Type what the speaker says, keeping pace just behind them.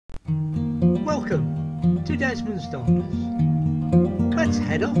Welcome to Desmond's Donders. Let's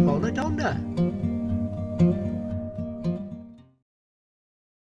head off on a Donder.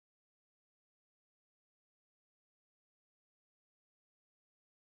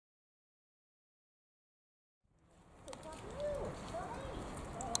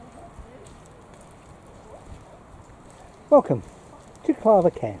 Welcome to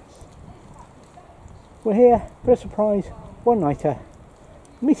Clava CAIRNS. We're here for a surprise one-nighter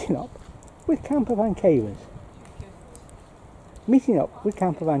meeting up with campervan capers.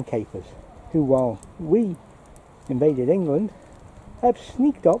 Who, while we invaded England, have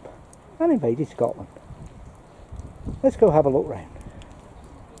sneaked up and invaded Scotland. Let's go have a look round.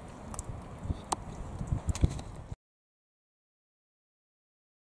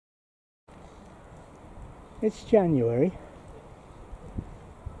 It's January.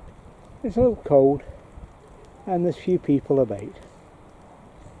 It's a little cold and there's few people about.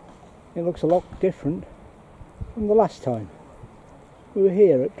 It looks a lot different from the last time we were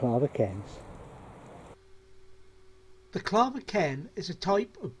here at Clava CAIRNS. The Clava cairn is a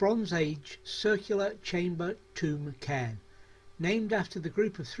type of Bronze Age circular chamber tomb cairn, named after the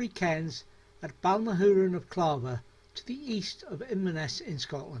group of 3 cairns at Balnuaran of Clava to the east of Inverness in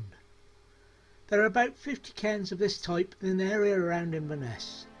Scotland. There are about 50 cairns of this type in an area around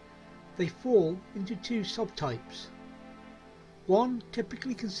Inverness. They fall into 2 subtypes. One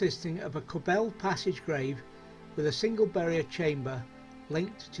typically consisting of a corbelled passage grave with a single burial chamber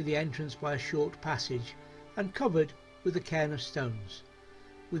linked to the entrance by a short passage and covered with a cairn of stones,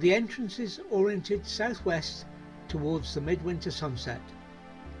 with the entrances oriented southwest towards the midwinter sunset.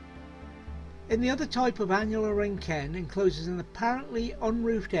 In the other type of annular ring cairn encloses an apparently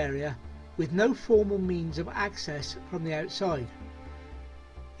unroofed area with no formal means of access from the outside.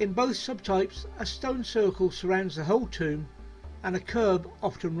 In both subtypes, a stone circle surrounds the whole tomb and a kerb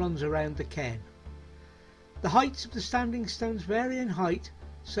often runs around the cairn. The heights of the standing stones vary in height,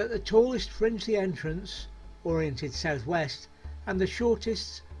 so that the tallest fringe the entrance, oriented southwest, and the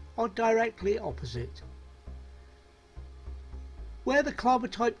shortest are directly opposite. Where the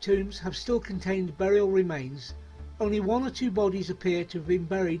Clava type tombs have still contained burial remains, only 1 or 2 bodies appear to have been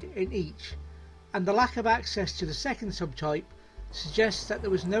buried in each, and the lack of access to the second subtype suggests that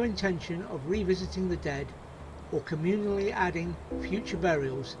there was no intention of revisiting the dead or communally adding future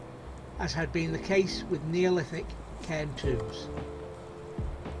burials, as had been the case with Neolithic cairn tombs.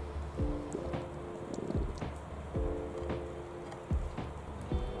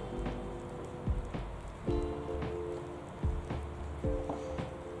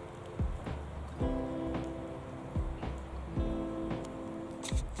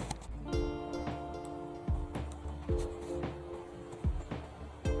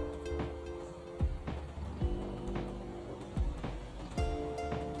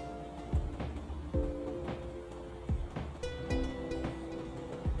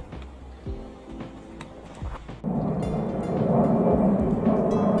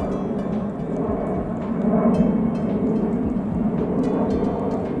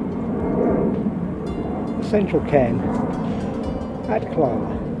 Central cairn at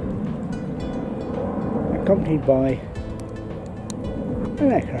Clava, accompanied by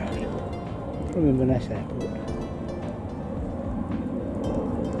an aircraft from Inverness Airport.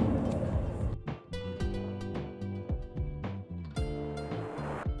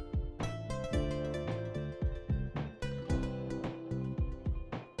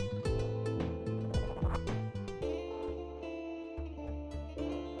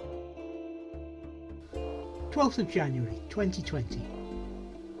 January 2020.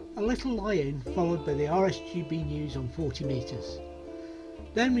 A little lie-in followed by the RSGB news on 40 metres.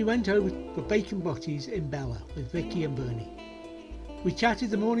 Then we went over for bacon butties in Bella with Vicky and Bernie. We chatted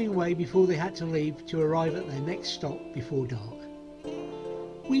the morning away before they had to leave to arrive at their next stop before dark.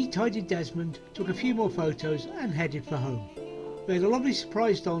 We tidied Desmond, took a few more photos and headed for home. We had a lovely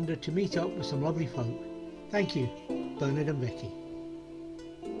surprise Donder to meet up with some lovely folk. Thank you, Bernard and Vicky.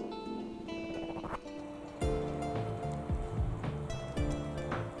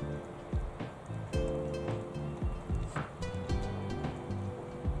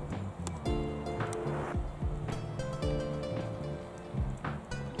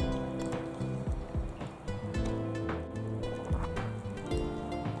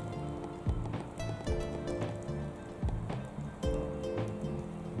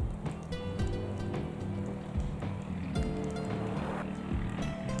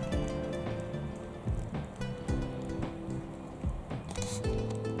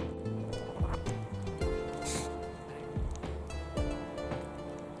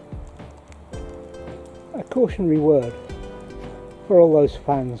 A cautionary word for all those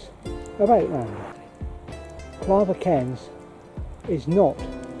fans about round. Clava Cairns is not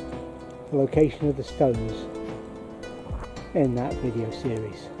the location of the stones in that video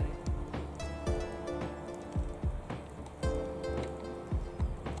series.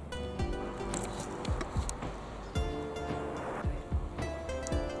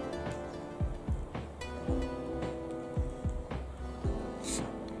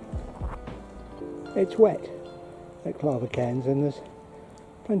 It's wet at Clava Cairns and there's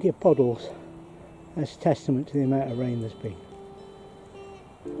plenty of puddles as testament to the amount of rain there's been.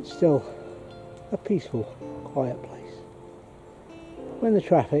 It's still a peaceful, quiet place when the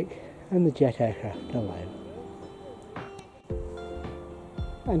traffic and the jet aircraft allow.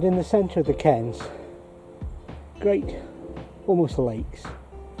 And in the centre of the cairns, great, almost lakes,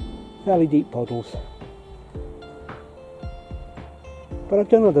 fairly deep puddles. But I've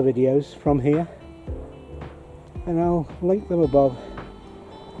done other videos from here, and I'll link them above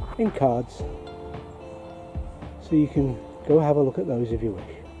in cards so you can go have a look at those if you wish.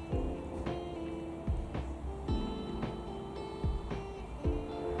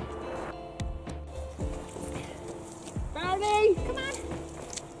 Brownie, come on,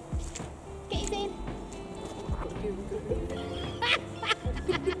 get his in.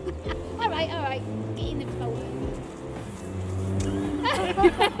 all right, get in the photo.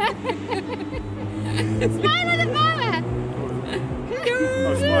 Smile at the camera.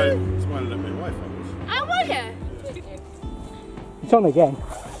 Oh, smiling at my wife, I was. How are you? It's on again.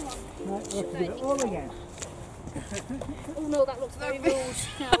 Right, let's do it all again. Oh no, that looks very rude.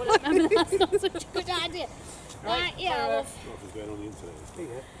 No, well, remember that's not such a good idea. Right, yeah, love. What's going on the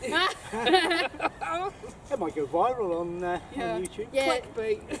internet? It might go viral on YouTube. Yeah,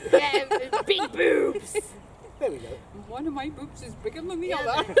 yeah, big boobs. There we go. One of my boobs is bigger than the Yeah,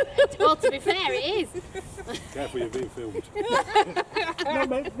 other. well, to be fair, it is. Careful, you're being filmed.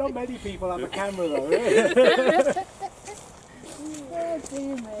 Not many people have a camera though. Oh,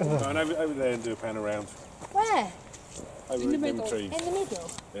 dear me. And over there and do a pan around. Where? Over In the them middle. trees. In the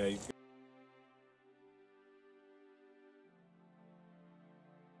middle? Yeah, you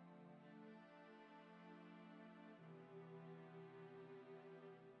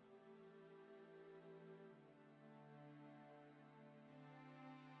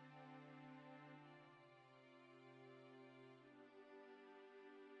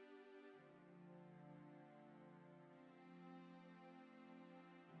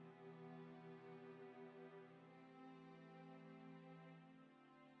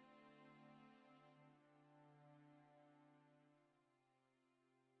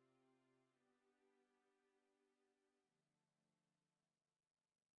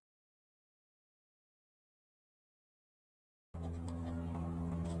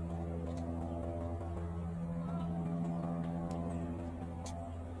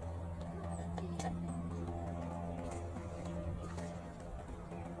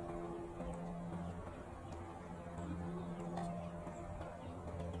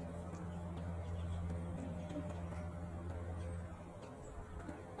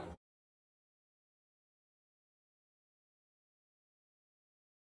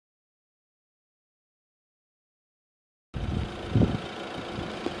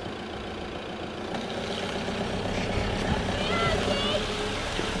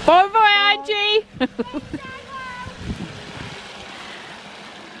Bon voyage!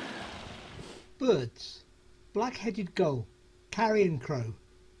 Birds: black-headed gull, carrion crow,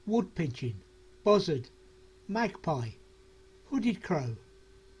 wood pigeon, buzzard, magpie, hooded crow,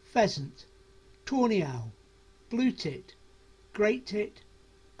 pheasant, tawny owl, blue tit, great tit,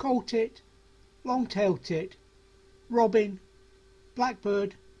 coal tit, long-tailed tit, robin,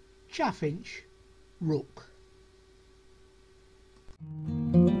 blackbird, chaffinch, rook.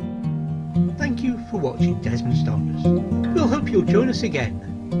 Thank you for watching Desmond's Donders. We'll hope you'll join us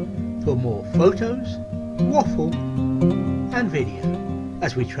again for more photos, waffle and video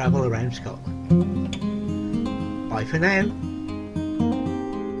as we travel around Scotland. Bye for now.